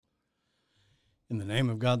In the name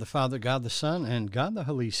of God the Father, God the Son, and God the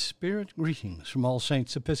Holy Spirit, greetings from All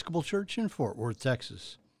Saints Episcopal Church in Fort Worth,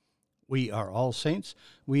 Texas. We are All Saints.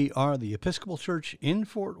 We are the Episcopal Church in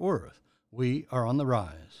Fort Worth. We are on the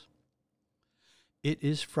rise. It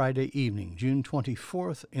is Friday evening, June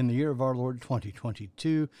 24th, in the year of our Lord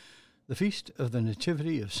 2022, the feast of the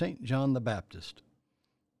Nativity of St. John the Baptist.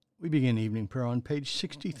 We begin evening prayer on page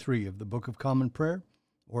 63 of the Book of Common Prayer,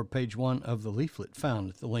 or page 1 of the leaflet found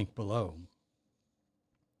at the link below.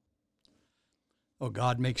 O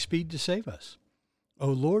God, make speed to save us. O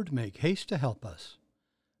Lord, make haste to help us.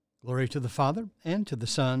 Glory to the Father, and to the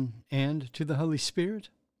Son, and to the Holy Spirit,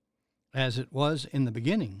 as it was in the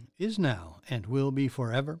beginning, is now, and will be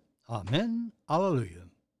forever. Amen. Alleluia.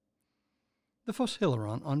 The Phos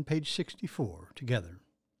Hilaron on page 64, together.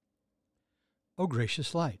 O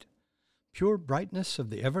gracious light, pure brightness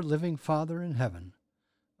of the ever-living Father in heaven,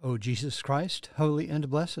 O Jesus Christ, holy and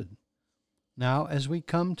blessed, now as we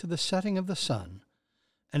come to the setting of the sun,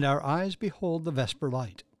 and our eyes behold the vesper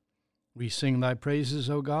light, we sing thy praises,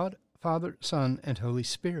 O God, Father, Son, and Holy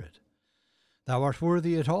Spirit. Thou art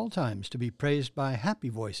worthy at all times to be praised by happy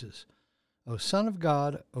voices, O Son of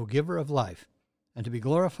God, O Giver of life, and to be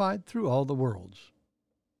glorified through all the worlds.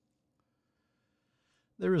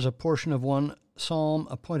 There is a portion of one psalm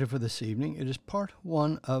appointed for this evening. It is part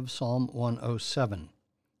 1 of Psalm 107,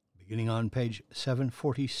 beginning on page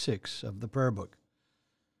 746 of the prayer book.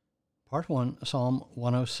 Part 1, Psalm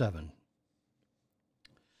 107.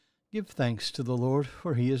 Give thanks to the Lord,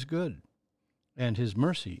 for he is good, and his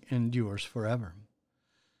mercy endures forever.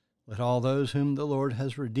 Let all those whom the Lord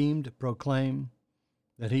has redeemed proclaim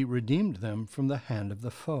that he redeemed them from the hand of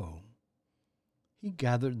the foe. He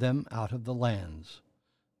gathered them out of the lands,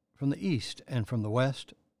 from the east and from the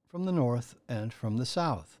west, from the north and from the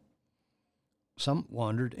south. Some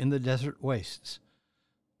wandered in the desert wastes.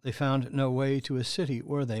 They found no way to a city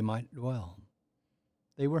where they might dwell.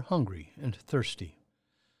 They were hungry and thirsty.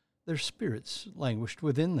 Their spirits languished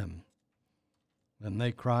within them. Then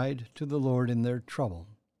they cried to the Lord in their trouble,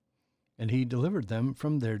 and he delivered them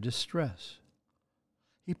from their distress.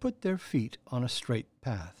 He put their feet on a straight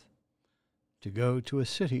path, to go to a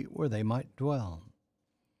city where they might dwell.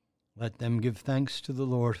 Let them give thanks to the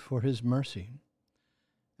Lord for his mercy,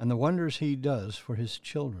 and the wonders he does for his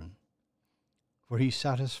children. For he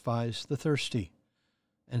satisfies the thirsty,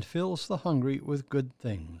 and fills the hungry with good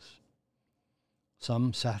things.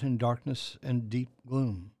 Some sat in darkness and deep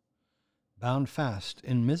gloom, bound fast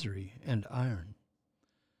in misery and iron,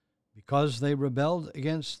 because they rebelled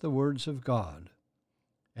against the words of God,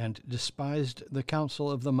 and despised the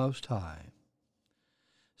counsel of the Most High.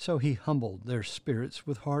 So he humbled their spirits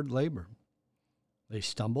with hard labor. They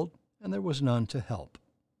stumbled, and there was none to help.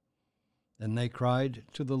 Then they cried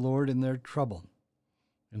to the Lord in their trouble,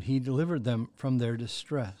 and he delivered them from their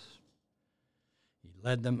distress. He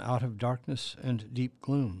led them out of darkness and deep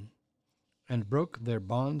gloom, and broke their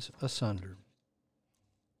bonds asunder.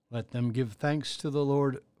 Let them give thanks to the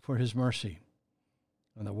Lord for his mercy,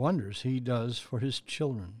 and the wonders he does for his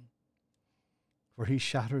children. For he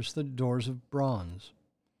shatters the doors of bronze,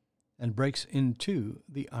 and breaks in two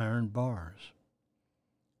the iron bars.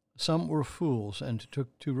 Some were fools and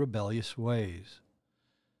took to rebellious ways.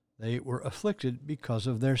 They were afflicted because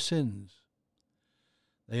of their sins.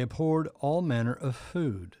 They abhorred all manner of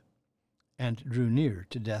food, and drew near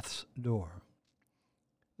to death's door.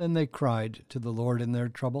 Then they cried to the Lord in their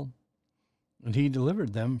trouble, and he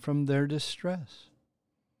delivered them from their distress.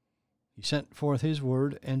 He sent forth his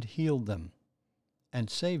word and healed them,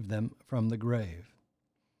 and saved them from the grave.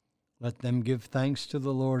 Let them give thanks to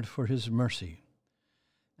the Lord for his mercy,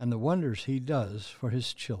 and the wonders he does for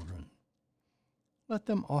his children. Let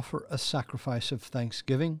them offer a sacrifice of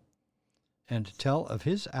thanksgiving, and tell of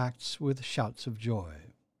his acts with shouts of joy.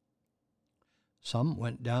 Some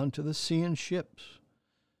went down to the sea in ships,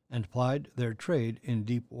 and plied their trade in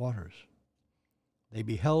deep waters. They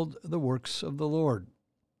beheld the works of the Lord,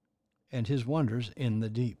 and his wonders in the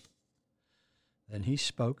deep. Then he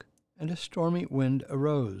spoke, and a stormy wind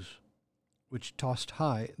arose, which tossed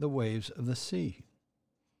high the waves of the sea.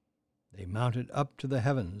 They mounted up to the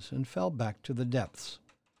heavens and fell back to the depths.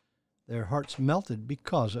 Their hearts melted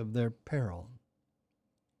because of their peril.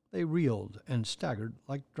 They reeled and staggered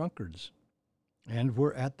like drunkards, and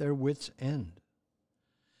were at their wits' end.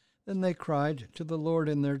 Then they cried to the Lord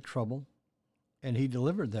in their trouble, and he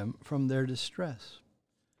delivered them from their distress.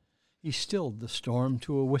 He stilled the storm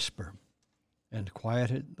to a whisper, and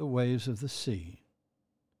quieted the waves of the sea.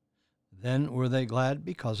 Then were they glad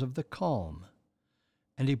because of the calm,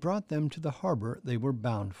 and he brought them to the harbor they were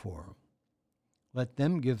bound for. Let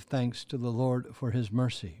them give thanks to the Lord for his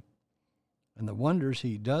mercy, and the wonders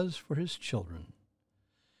he does for his children.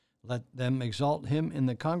 Let them exalt him in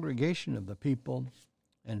the congregation of the people,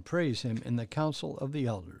 and praise him in the council of the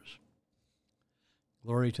elders.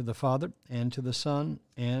 Glory to the Father, and to the Son,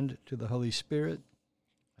 and to the Holy Spirit,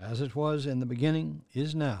 as it was in the beginning,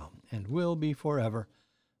 is now, and will be forever.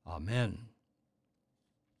 Amen.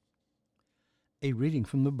 A reading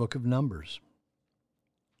from the book of Numbers.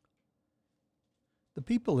 The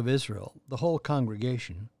people of Israel, the whole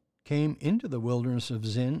congregation, came into the wilderness of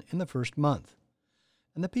Zin in the first month.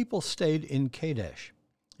 And the people stayed in Kadesh,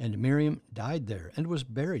 and Miriam died there and was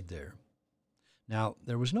buried there. Now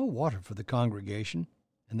there was no water for the congregation,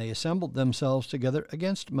 and they assembled themselves together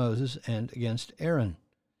against Moses and against Aaron.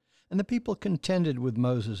 And the people contended with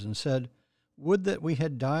Moses and said, Would that we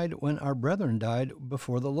had died when our brethren died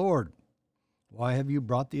before the Lord. Why have you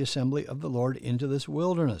brought the assembly of the Lord into this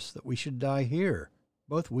wilderness, that we should die here,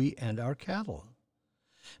 both we and our cattle?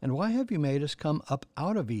 And why have you made us come up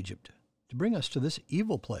out of Egypt, to bring us to this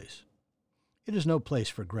evil place? It is no place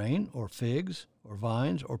for grain, or figs, or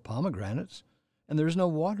vines, or pomegranates, and there is no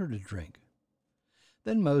water to drink.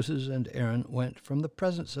 Then Moses and Aaron went from the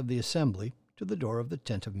presence of the assembly to the door of the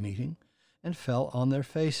tent of meeting, and fell on their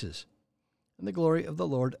faces. And the glory of the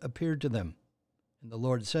Lord appeared to them. And the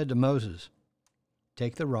Lord said to Moses,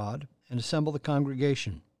 Take the rod, and assemble the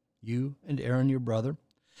congregation, you and Aaron your brother,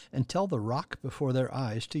 and tell the rock before their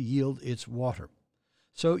eyes to yield its water.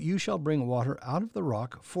 So you shall bring water out of the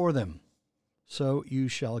rock for them. So you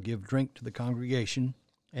shall give drink to the congregation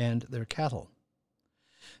and their cattle.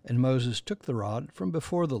 And Moses took the rod from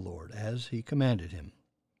before the Lord, as he commanded him.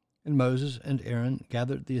 And Moses and Aaron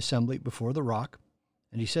gathered the assembly before the rock,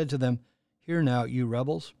 and he said to them, Hear now, you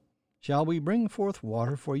rebels, shall we bring forth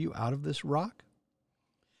water for you out of this rock?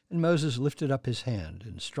 And Moses lifted up his hand,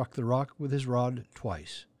 and struck the rock with his rod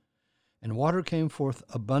twice. And water came forth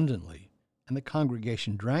abundantly, and the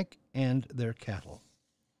congregation drank, and their cattle.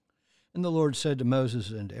 And the Lord said to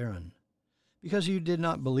Moses and Aaron, Because you did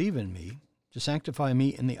not believe in me, to sanctify me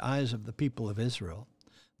in the eyes of the people of Israel,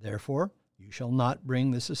 therefore you shall not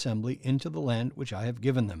bring this assembly into the land which I have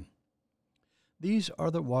given them. These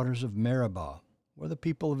are the waters of Meribah, where the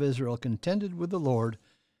people of Israel contended with the Lord,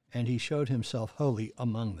 and he showed himself holy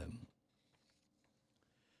among them.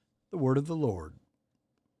 The word of the Lord.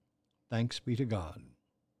 Thanks be to God.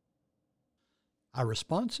 Our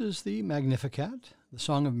response is the Magnificat, the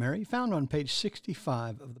Song of Mary, found on page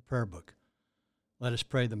 65 of the prayer book. Let us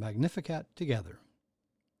pray the Magnificat together.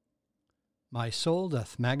 My soul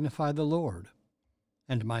doth magnify the Lord,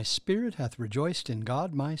 and my spirit hath rejoiced in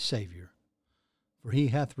God my Saviour. For he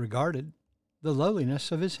hath regarded the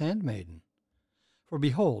lowliness of his handmaiden. For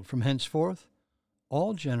behold, from henceforth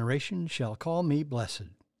all generations shall call me blessed.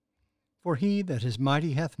 For he that is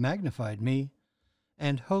mighty hath magnified me,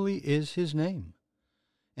 and holy is his name.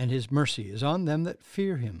 And his mercy is on them that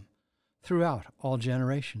fear him throughout all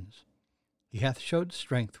generations. He hath showed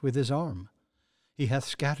strength with his arm. He hath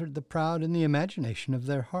scattered the proud in the imagination of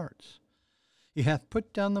their hearts. He hath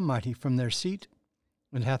put down the mighty from their seat,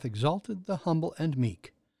 and hath exalted the humble and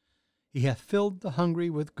meek. He hath filled the hungry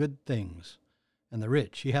with good things, and the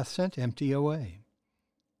rich he hath sent empty away.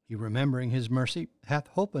 He, remembering his mercy, hath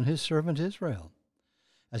holpen his servant Israel,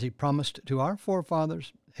 as he promised to our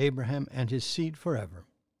forefathers, Abraham and his seed forever.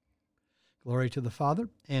 Glory to the Father,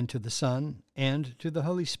 and to the Son, and to the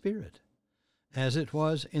Holy Spirit, as it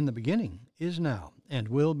was in the beginning, is now, and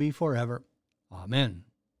will be forever. Amen.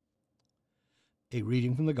 A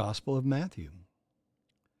reading from the Gospel of Matthew.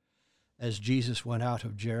 As Jesus went out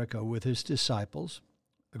of Jericho with his disciples,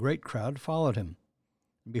 a great crowd followed him.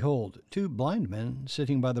 And behold, 2 blind men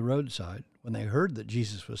sitting by the roadside, when they heard that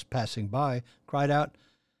Jesus was passing by, cried out,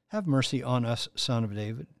 Have mercy on us, Son of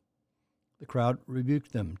David. The crowd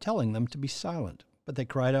rebuked them, telling them to be silent. But they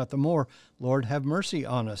cried out the more, Lord, have mercy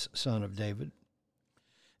on us, Son of David.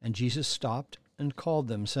 And Jesus stopped and called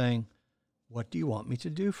them, saying, What do you want me to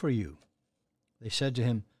do for you? They said to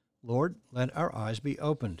him, Lord, let our eyes be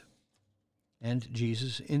opened. And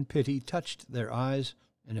Jesus, in pity, touched their eyes,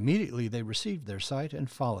 and immediately they received their sight and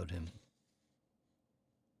followed him.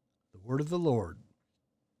 The word of the Lord.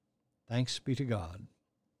 Thanks be to God.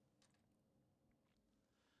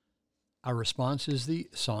 Our response is the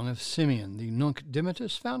Song of Simeon, the Nunc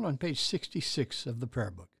Dimittis, found on page 66 of the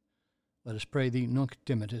prayer book. Let us pray the Nunc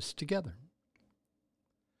Dimittis together.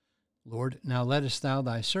 Lord, now lettest thou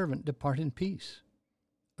thy servant depart in peace,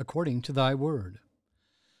 according to thy word.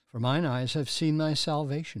 For mine eyes have seen thy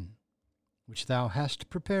salvation, which thou hast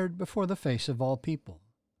prepared before the face of all people,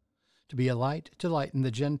 to be a light to lighten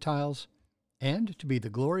the Gentiles, and to be the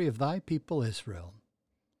glory of thy people Israel.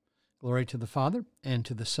 Glory to the Father, and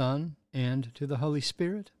to the Son, and to the Holy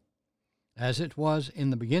Spirit, as it was in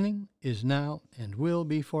the beginning, is now, and will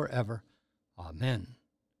be forever. Amen.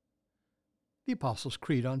 The Apostles'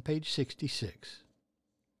 Creed on page 66.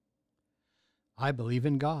 I believe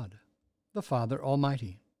in God, the Father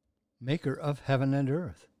Almighty, maker of heaven and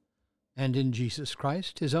earth, and in Jesus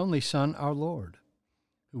Christ, his only Son, our Lord,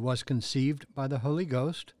 who was conceived by the Holy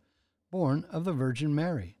Ghost, born of the Virgin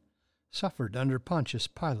Mary, suffered under Pontius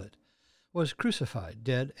Pilate, was crucified,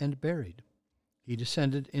 dead, and buried. He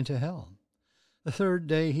descended into hell. The third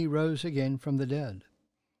day he rose again from the dead.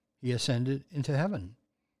 He ascended into heaven,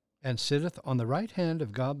 and sitteth on the right hand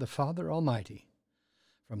of God the Father Almighty.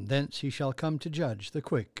 From thence he shall come to judge the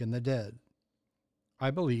quick and the dead.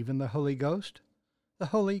 I believe in the Holy Ghost, the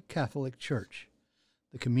Holy Catholic Church,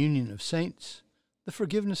 the communion of saints, the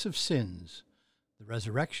forgiveness of sins, the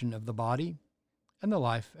resurrection of the body, and the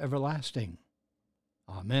life everlasting.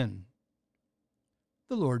 Amen.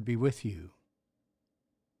 The Lord be with you.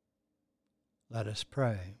 Let us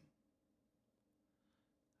pray.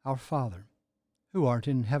 Our Father, who art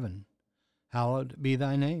in heaven, hallowed be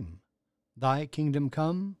thy name. Thy kingdom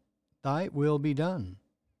come, thy will be done,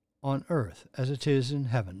 on earth as it is in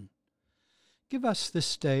heaven. Give us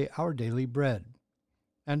this day our daily bread,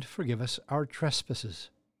 and forgive us our trespasses,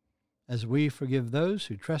 as we forgive those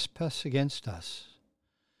who trespass against us.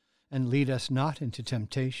 And lead us not into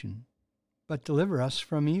temptation, but deliver us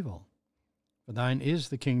from evil. For thine is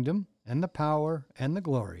the kingdom, and the power, and the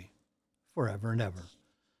glory, forever and ever.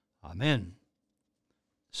 Amen.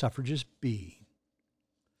 Suffrages B.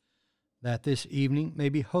 That this evening may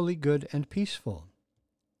be wholly good and peaceful,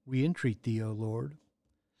 we entreat thee, O Lord.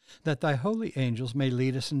 That thy holy angels may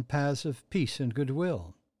lead us in paths of peace and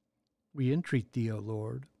goodwill, we entreat thee, O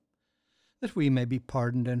Lord. That we may be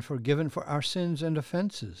pardoned and forgiven for our sins and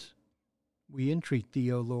offenses, we entreat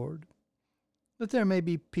thee, O Lord. That there may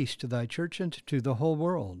be peace to thy church and to the whole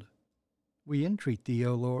world, we entreat thee,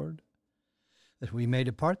 O Lord. That we may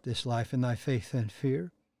depart this life in thy faith and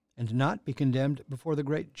fear, and not be condemned before the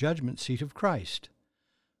great judgment seat of Christ,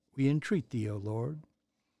 we entreat thee, O Lord.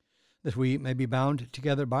 That we may be bound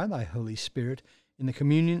together by thy Holy Spirit in the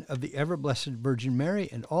communion of the ever-blessed Virgin Mary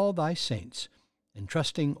and all thy saints,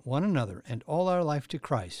 entrusting one another and all our life to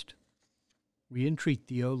Christ, we entreat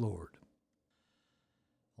thee, O Lord.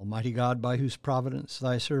 Almighty God, by whose providence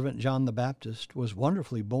thy servant John the Baptist was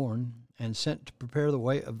wonderfully born and sent to prepare the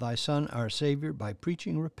way of thy Son, our Savior, by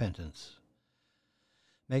preaching repentance,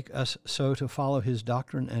 make us so to follow his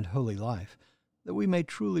doctrine and holy life, that we may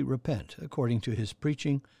truly repent according to his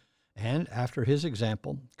preaching, and, after his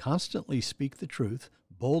example, constantly speak the truth,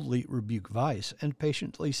 boldly rebuke vice, and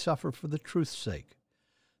patiently suffer for the truth's sake.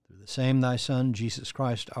 Through the same thy Son, Jesus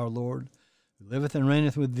Christ our Lord, who liveth and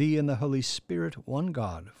reigneth with thee in the Holy Spirit, one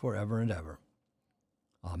God, for ever and ever.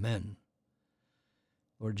 Amen.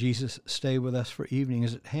 Lord Jesus, stay with us, for evening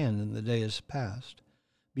is at hand and the day is past.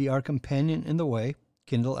 Be our companion in the way,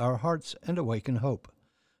 kindle our hearts, and awaken hope,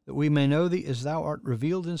 that we may know thee as thou art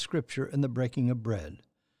revealed in Scripture in the breaking of bread.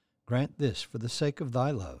 Grant this for the sake of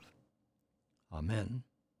thy love. Amen.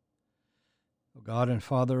 O God and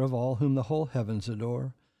Father of all, whom the whole heavens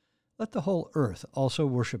adore, let the whole earth also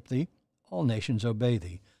worship thee, all nations obey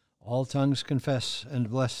thee, all tongues confess and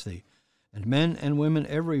bless thee, and men and women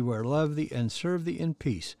everywhere love thee and serve thee in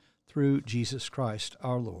peace, through Jesus Christ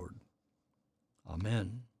our Lord.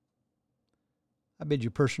 Amen. I bid you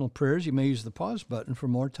personal prayers. You may use the pause button for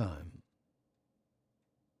more time.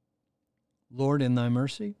 Lord, in thy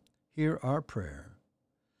mercy, hear our prayer.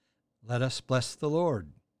 Let us bless the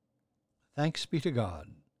Lord. Thanks be to God.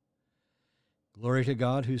 Glory to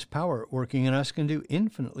God, whose power working in us can do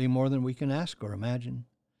infinitely more than we can ask or imagine.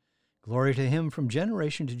 Glory to him from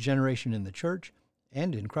generation to generation in the church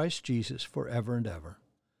and in Christ Jesus forever and ever.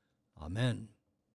 Amen.